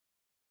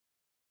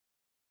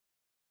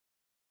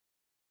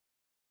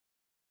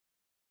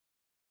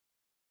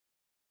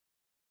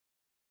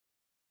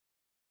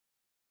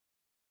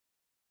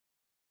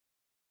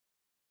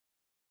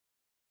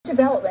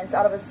developments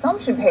out of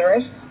Assumption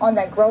Parish on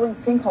that growing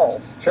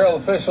sinkhole. Cheryl,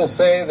 officials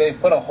say they've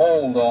put a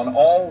hold on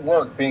all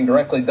work being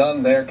directly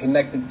done there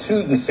connected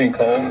to the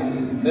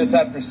sinkhole. This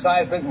after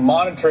seismic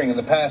monitoring in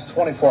the past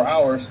 24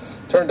 hours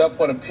turned up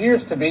what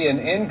appears to be an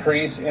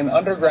increase in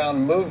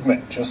underground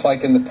movement, just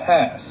like in the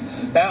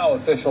past. Now,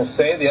 officials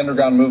say the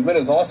underground movement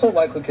is also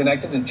likely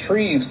connected to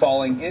trees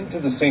falling into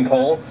the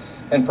sinkhole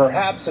and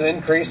perhaps an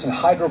increase in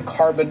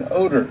hydrocarbon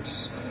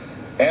odors.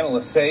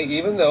 Analysts say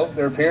even though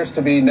there appears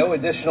to be no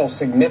additional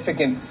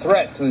significant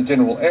threat to the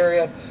general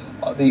area,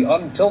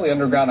 until the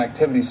underground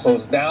activity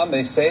slows down,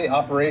 they say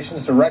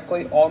operations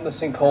directly on the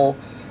sinkhole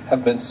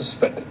have been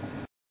suspended.